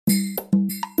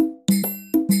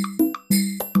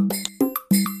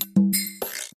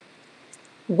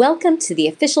Welcome to the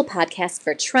official podcast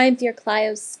for Triumvir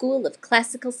Clio's School of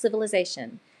Classical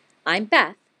Civilization. I'm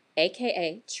Beth,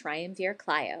 aka Triumvir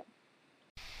Clio.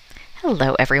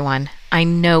 Hello, everyone. I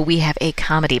know we have a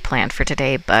comedy planned for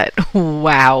today, but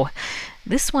wow,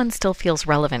 this one still feels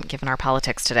relevant given our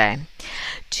politics today.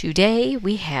 Today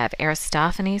we have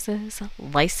Aristophanes'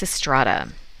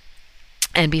 Lysistrata.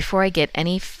 And before I get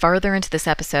any further into this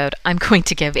episode, I'm going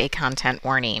to give a content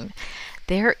warning.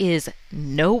 There is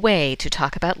no way to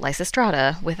talk about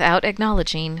Lysistrata without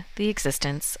acknowledging the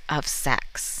existence of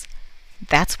sex.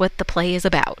 That's what the play is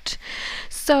about.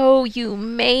 So you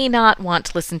may not want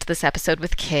to listen to this episode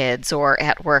with kids or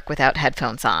at work without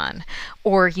headphones on,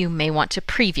 or you may want to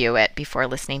preview it before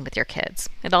listening with your kids.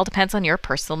 It all depends on your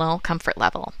personal comfort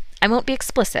level. I won't be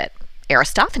explicit.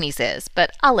 Aristophanes is,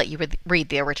 but I'll let you read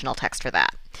the original text for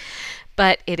that.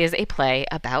 But it is a play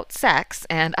about sex,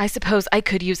 and I suppose I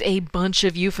could use a bunch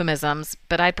of euphemisms,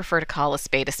 but I'd prefer to call a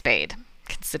spade a spade.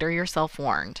 Consider yourself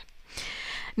warned.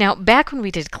 Now, back when we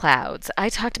did Clouds, I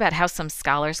talked about how some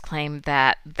scholars claim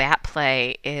that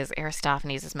play is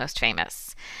Aristophanes' most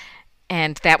famous,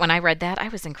 and that when I read that, I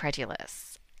was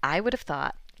incredulous. I would have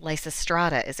thought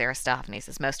Lysistrata is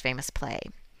Aristophanes' most famous play.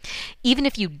 Even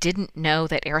if you didn't know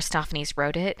that Aristophanes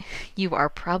wrote it, you are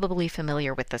probably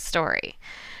familiar with the story.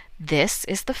 This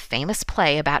is the famous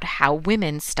play about how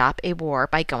women stop a war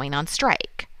by going on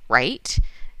strike, right?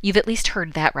 You've at least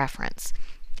heard that reference.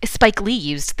 Spike Lee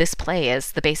used this play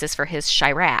as the basis for his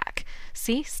Chirac.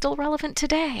 See, still relevant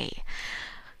today.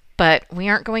 But we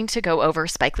aren't going to go over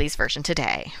Spike Lee's version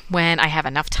today. When I have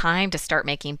enough time to start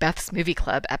making Beth's Movie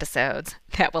Club episodes,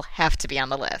 that will have to be on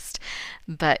the list.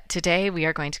 But today we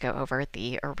are going to go over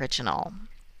the original.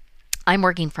 I'm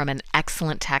working from an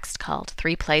excellent text called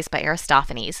Three Plays by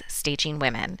Aristophanes, Staging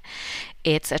Women.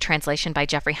 It's a translation by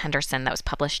Jeffrey Henderson that was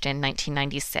published in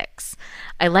 1996.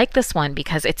 I like this one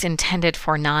because it's intended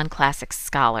for non-classic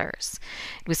scholars.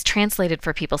 It was translated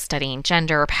for people studying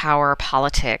gender, power,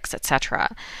 politics,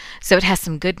 etc. So it has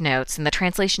some good notes, and the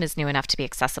translation is new enough to be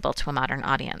accessible to a modern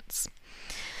audience.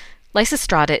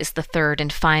 Lysistrata is the third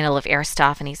and final of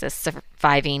Aristophanes'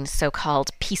 surviving so-called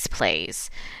peace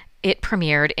plays. It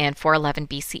premiered in 411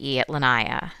 BCE at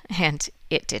Ionia, and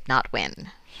it did not win.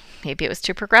 Maybe it was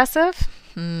too progressive?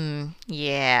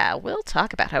 Yeah, we'll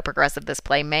talk about how progressive this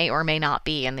play may or may not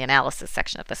be in the analysis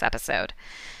section of this episode.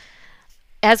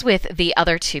 As with the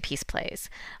other two peace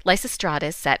plays, Lysistrata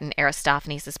is set in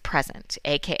Aristophanes' present,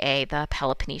 aka the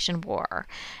Peloponnesian War.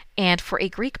 And for a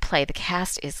Greek play, the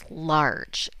cast is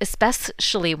large,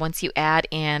 especially once you add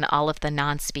in all of the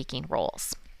non-speaking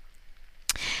roles.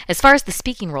 As far as the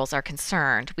speaking roles are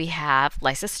concerned, we have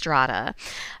Lysistrata,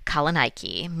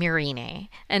 Kalanaike, Myrine,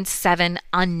 and 7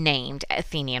 unnamed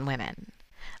Athenian women.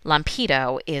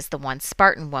 Lampedo is the one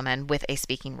Spartan woman with a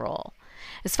speaking role.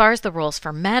 As far as the roles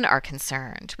for men are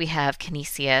concerned, we have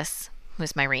Canisius, who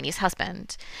is Myrene's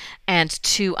husband, and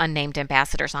 2 unnamed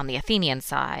ambassadors on the Athenian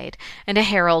side, and a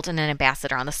herald and an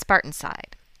ambassador on the Spartan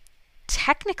side.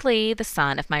 Technically, the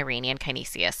son of Myrene and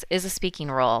Canisius is a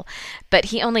speaking role, but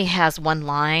he only has 1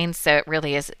 line, so it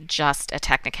really is just a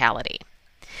technicality.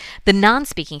 The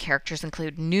non-speaking characters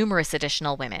include numerous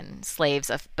additional women, slaves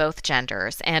of both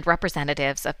genders, and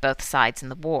representatives of both sides in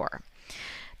the war.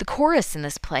 The chorus in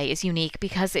this play is unique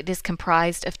because it is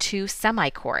comprised of 2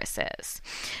 semi-choruses,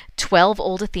 12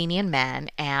 old Athenian men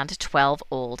and 12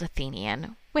 old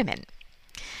Athenian women.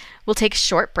 We'll take a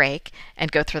short break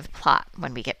and go through the plot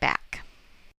when we get back.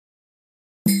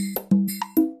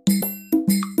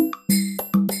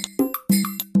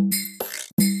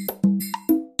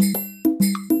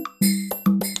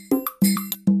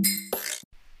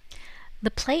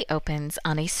 The play opens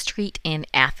on a street in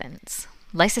Athens.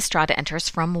 Lysistrata enters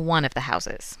from one of the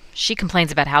houses. She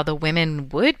complains about how the women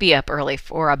would be up early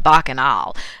for a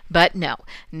bacchanal, but no,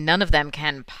 none of them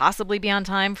can possibly be on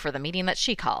time for the meeting that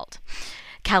she called.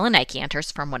 Kalanaike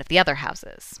enters from one of the other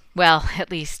houses. Well, at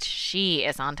least she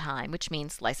is on time, which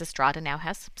means Lysistrata now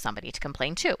has somebody to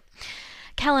complain to.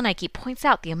 Kalanaike points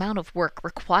out the amount of work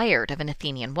required of an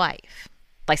Athenian wife.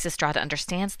 Lysistrata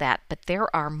understands that, but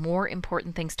there are more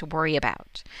important things to worry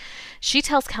about. She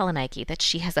tells Kalanaike that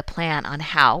she has a plan on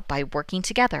how, by working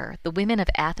together, the women of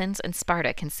Athens and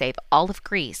Sparta can save all of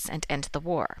Greece and end the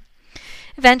war.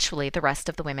 Eventually, the rest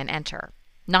of the women enter.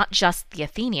 Not just the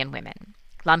Athenian women.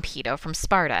 Lampedo from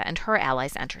Sparta and her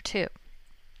allies enter too.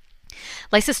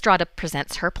 Lysistrata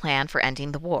presents her plan for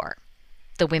ending the war.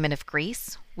 The women of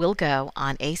Greece will go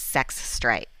on a sex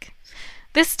strike.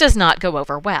 This does not go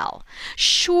over well.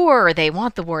 Sure, they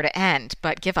want the war to end,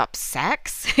 but give up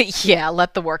sex? Yeah,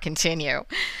 let the war continue.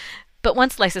 But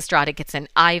once Lysistrata gets an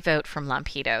aye vote from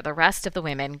Lampedo, the rest of the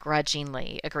women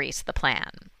grudgingly agree to the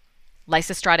plan.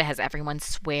 Lysistrata has everyone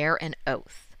swear an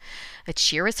oath. A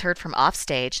cheer is heard from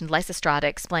offstage, and Lysistrata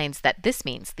explains that this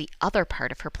means the other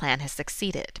part of her plan has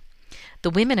succeeded. The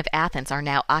women of Athens are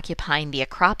now occupying the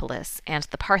Acropolis and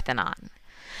the Parthenon.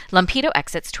 Lampedo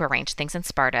exits to arrange things in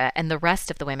Sparta, and the rest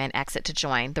of the women exit to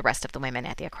join the rest of the women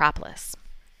at the Acropolis.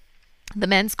 The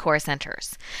men's chorus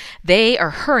enters. They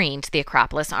are hurrying to the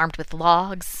Acropolis armed with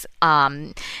logs,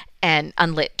 an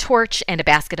unlit torch, and a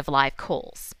basket of live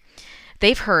coals.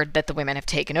 They've heard that the women have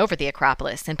taken over the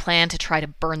Acropolis and plan to try to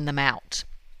burn them out.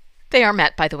 They are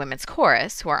met by the women's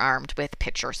chorus, who are armed with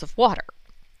pitchers of water.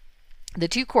 The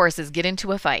two choruses get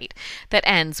into a fight that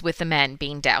ends with the men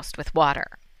being doused with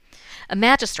water. A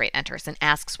magistrate enters and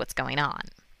asks what's going on.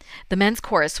 The men's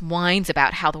chorus whines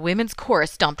about how the women's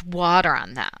chorus dumped water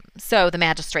on them, so the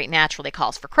magistrate naturally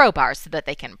calls for crowbars so that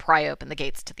they can pry open the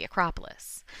gates to the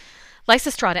Acropolis.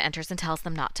 Lysistrata enters and tells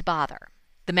them not to bother.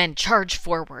 The men charge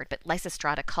forward, but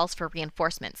Lysistrata calls for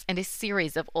reinforcements, and a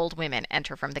series of old women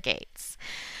enter from the gates.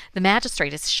 The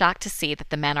magistrate is shocked to see that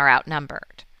the men are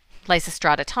outnumbered.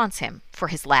 Lysistrata taunts him for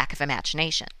his lack of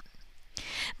imagination.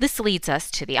 This leads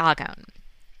us to the Agon.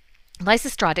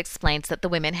 Lysistrata explains that the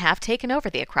women have taken over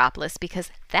the Acropolis because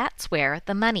that's where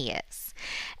the money is.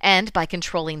 And by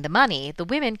controlling the money, the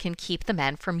women can keep the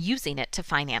men from using it to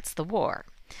finance the war.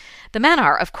 The men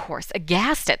are, of course,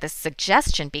 aghast at this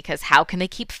suggestion because how can they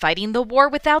keep fighting the war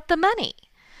without the money?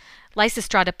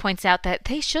 Lysistrata points out that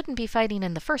they shouldn't be fighting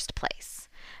in the first place.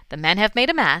 The men have made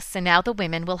a mess, and now the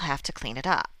women will have to clean it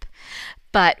up.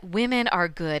 But women are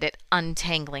good at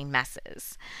untangling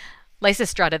messes.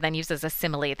 Lysistrata then uses a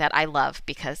simile that I love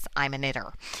because I'm a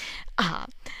knitter.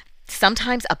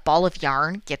 Sometimes a ball of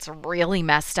yarn gets really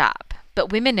messed up,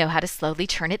 but women know how to slowly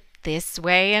turn it this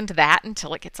way and that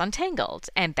until it gets untangled.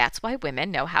 And that's why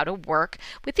women know how to work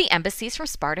with the embassies from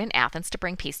Sparta and Athens to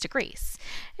bring peace to Greece.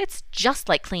 It's just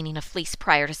like cleaning a fleece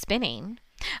prior to spinning.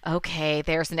 Okay,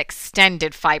 there's an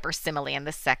extended fiber simile in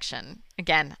this section.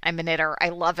 Again, I'm a knitter. I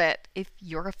love it. If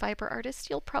you're a fiber artist,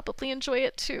 you'll probably enjoy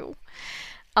it too.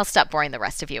 I'll stop boring the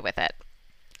rest of you with it.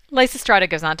 Lysistrata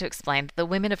goes on to explain that the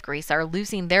women of Greece are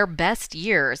losing their best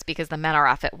years because the men are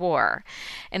off at war.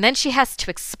 And then she has to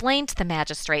explain to the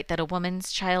magistrate that a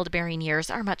woman's childbearing years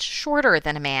are much shorter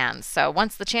than a man's, so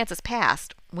once the chance is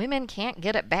passed, women can't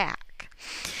get it back.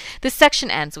 This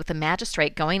section ends with the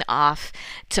magistrate going off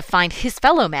to find his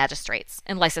fellow magistrates,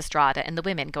 and Lysistrata and the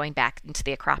women going back into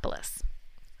the Acropolis.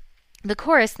 The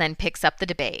chorus then picks up the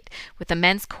debate, with the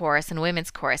men's chorus and women's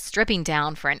chorus stripping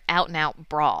down for an out-and-out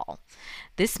brawl.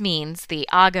 This means the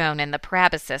agon and the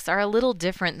parabasis are a little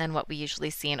different than what we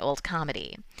usually see in old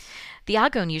comedy. The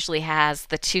agon usually has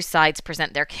the two sides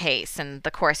present their case, and the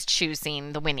chorus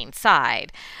choosing the winning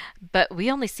side. But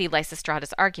we only see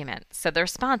Lysistrata's argument, so the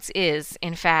response is,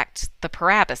 in fact, the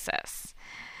parabasis.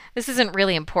 This isn't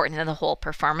really important in the whole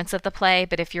performance of the play,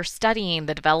 but if you're studying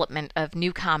the development of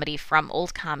new comedy from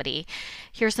old comedy,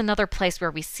 here's another place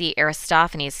where we see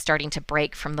Aristophanes starting to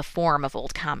break from the form of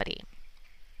old comedy.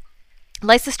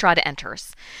 Lysistrata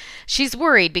enters. She's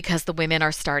worried because the women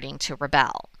are starting to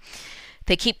rebel.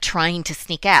 They keep trying to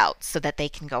sneak out so that they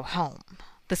can go home.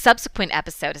 The subsequent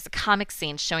episode is a comic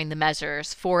scene showing the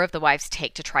measures 4 of the wives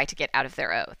take to try to get out of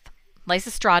their oath.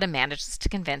 Lysistrata manages to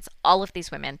convince all of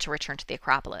these women to return to the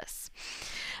Acropolis.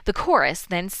 The chorus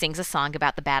then sings a song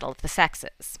about the battle of the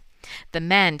sexes. The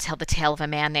men tell the tale of a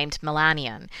man named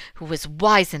Melanion, who was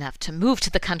wise enough to move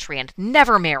to the country and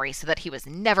never marry so that he was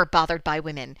never bothered by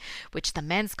women, which the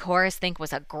men's chorus think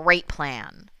was a great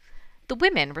plan. The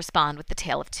women respond with the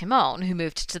tale of Timon, who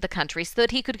moved to the country so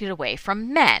that he could get away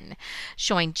from men,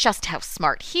 showing just how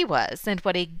smart he was and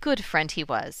what a good friend he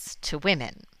was to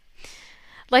women.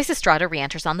 Lysistrata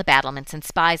re-enters on the battlements and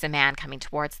spies a man coming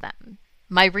towards them.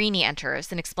 Myrene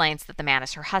enters and explains that the man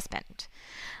is her husband.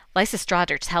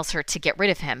 Lysistrata tells her to get rid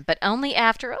of him, but only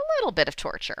after a little bit of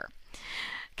torture.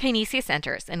 Kynesius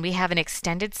enters, and we have an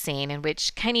extended scene in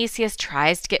which Kynesius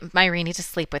tries to get Myrene to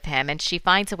sleep with him, and she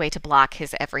finds a way to block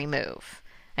his every move.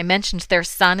 I mentioned their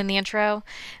son in the intro.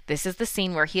 This is the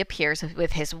scene where he appears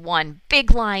with his one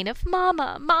big line of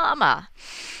 "Mama, Mama."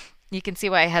 You can see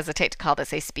why I hesitate to call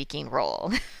this a speaking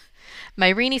role.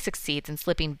 Myrene succeeds in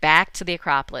slipping back to the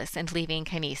Acropolis and leaving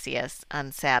Kynesius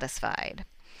unsatisfied.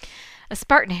 A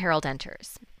Spartan herald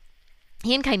enters.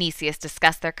 He and Kynesius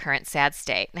discuss their current sad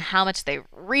state and how much they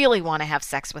really want to have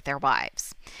sex with their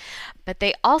wives. But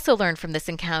they also learn from this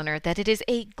encounter that it is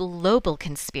a global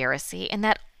conspiracy and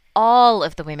that all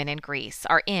of the women in Greece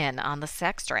are in on the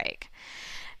sex strike.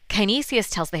 Kynesius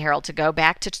tells the herald to go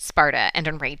back to Sparta and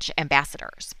enrage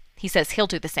ambassadors. He says he'll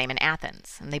do the same in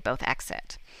Athens, and they both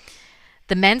exit.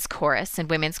 The men's chorus and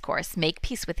women's chorus make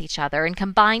peace with each other and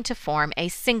combine to form a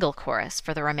single chorus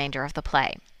for the remainder of the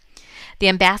play. The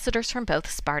ambassadors from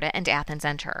both Sparta and Athens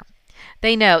enter.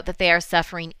 They note that they are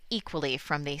suffering equally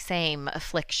from the same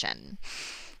affliction.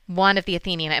 One of the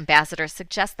Athenian ambassadors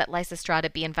suggests that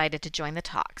Lysistrata be invited to join the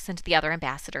talks, and the other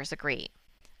ambassadors agree.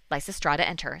 Lysistrata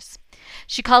enters.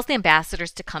 She calls the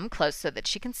ambassadors to come close so that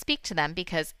she can speak to them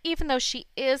because even though she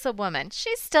is a woman,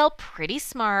 she's still pretty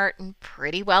smart and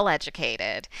pretty well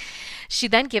educated. She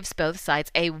then gives both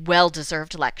sides a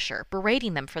well-deserved lecture,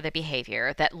 berating them for the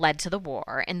behavior that led to the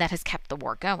war and that has kept the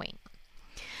war going.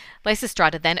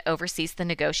 Lysistrata then oversees the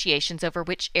negotiations over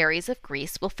which areas of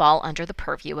Greece will fall under the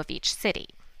purview of each city.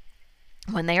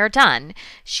 When they are done,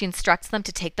 she instructs them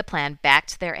to take the plan back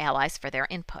to their allies for their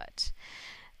input.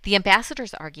 The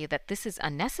ambassadors argue that this is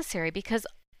unnecessary because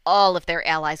all of their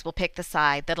allies will pick the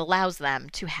side that allows them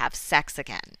to have sex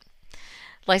again.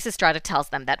 Lysistrata tells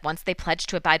them that once they pledge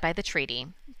to abide by the treaty,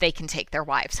 they can take their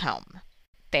wives home.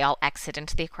 They all exit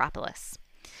into the Acropolis.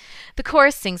 The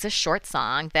chorus sings a short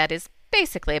song that is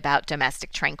basically about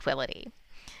domestic tranquility.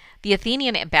 The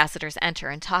Athenian ambassadors enter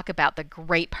and talk about the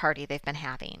great party they've been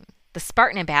having. The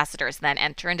Spartan ambassadors then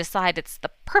enter and decide it's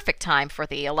the perfect time for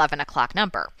the 11 o'clock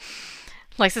number.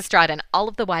 Lysistrata and all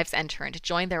of the wives enter and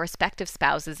join their respective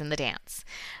spouses in the dance.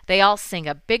 They all sing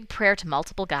a big prayer to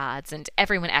multiple gods, and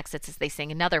everyone exits as they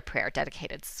sing another prayer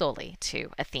dedicated solely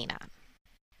to Athena.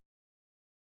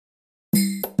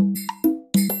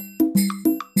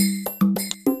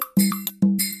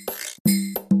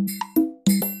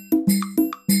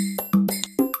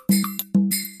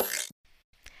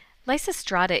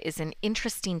 Lysistrata is an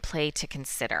interesting play to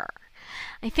consider.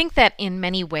 I think that in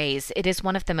many ways it is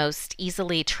one of the most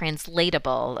easily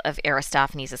translatable of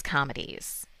Aristophanes'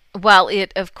 comedies. While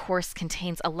it, of course,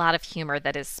 contains a lot of humor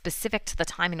that is specific to the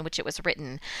time in which it was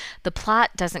written, the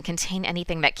plot doesn't contain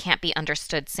anything that can't be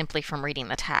understood simply from reading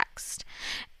the text.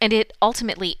 And it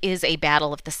ultimately is a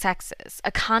battle of the sexes,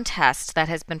 a contest that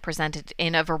has been presented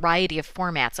in a variety of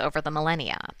formats over the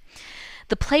millennia.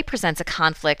 The play presents a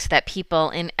conflict that people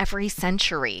in every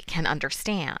century can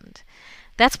understand.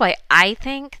 That's why I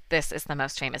think this is the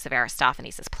most famous of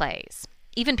Aristophanes' plays.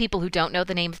 Even people who don't know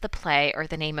the name of the play or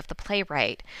the name of the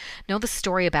playwright know the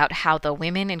story about how the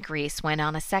women in Greece went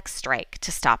on a sex strike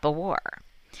to stop a war.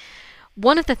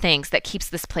 One of the things that keeps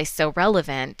this play so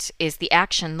relevant is the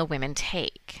action the women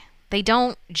take. They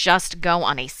don't just go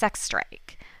on a sex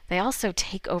strike. They also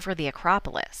take over the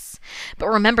Acropolis. But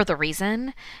remember the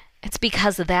reason? It's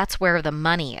because that's where the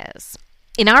money is.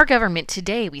 In our government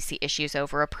today, we see issues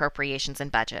over appropriations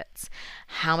and budgets.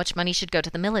 How much money should go to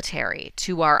the military,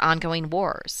 to our ongoing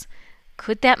wars?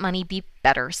 Could that money be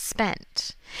better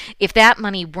spent? If that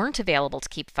money weren't available to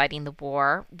keep fighting the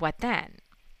war, what then?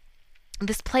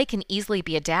 This play can easily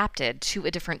be adapted to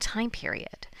a different time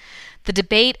period. The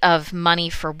debate of money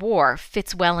for war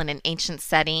fits well in an ancient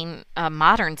setting, a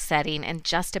modern setting, and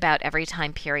just about every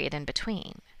time period in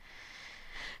between.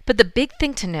 But the big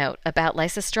thing to note about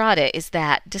Lysistrata is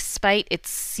that, despite its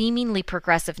seemingly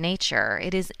progressive nature,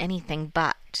 it is anything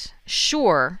but.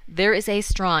 Sure, there is a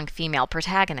strong female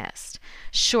protagonist.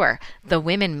 Sure, the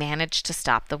women manage to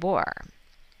stop the war.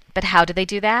 But how do they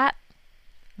do that?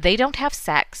 They don't have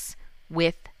sex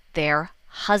with their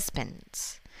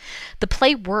husbands. The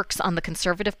play works on the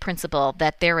conservative principle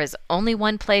that there is only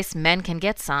one place men can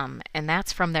get some, and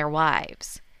that's from their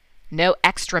wives. No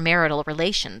extramarital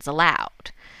relations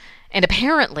allowed. And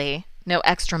apparently, no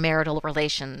extramarital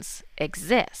relations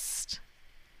exist.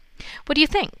 What do you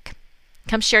think?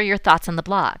 Come share your thoughts on the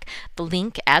blog. The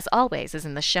link, as always, is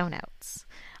in the show notes.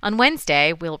 On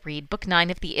Wednesday, we'll read Book 9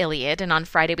 of the Iliad, and on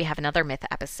Friday we have another myth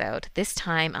episode, this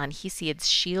time on Hesiod's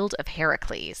Shield of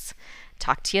Heracles.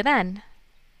 Talk to you then.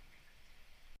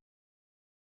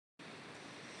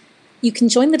 You can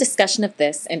join the discussion of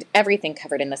this and everything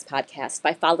covered in this podcast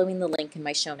by following the link in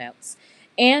my show notes.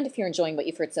 And if you're enjoying what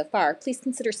you've heard so far, please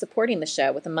consider supporting the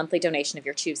show with a monthly donation of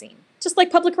your choosing, just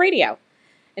like public radio.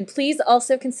 And please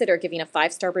also consider giving a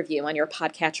 5-star review on your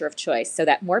podcatcher of choice so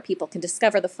that more people can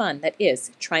discover the fun that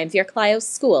is Triumvir Clio's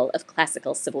School of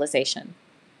Classical Civilization.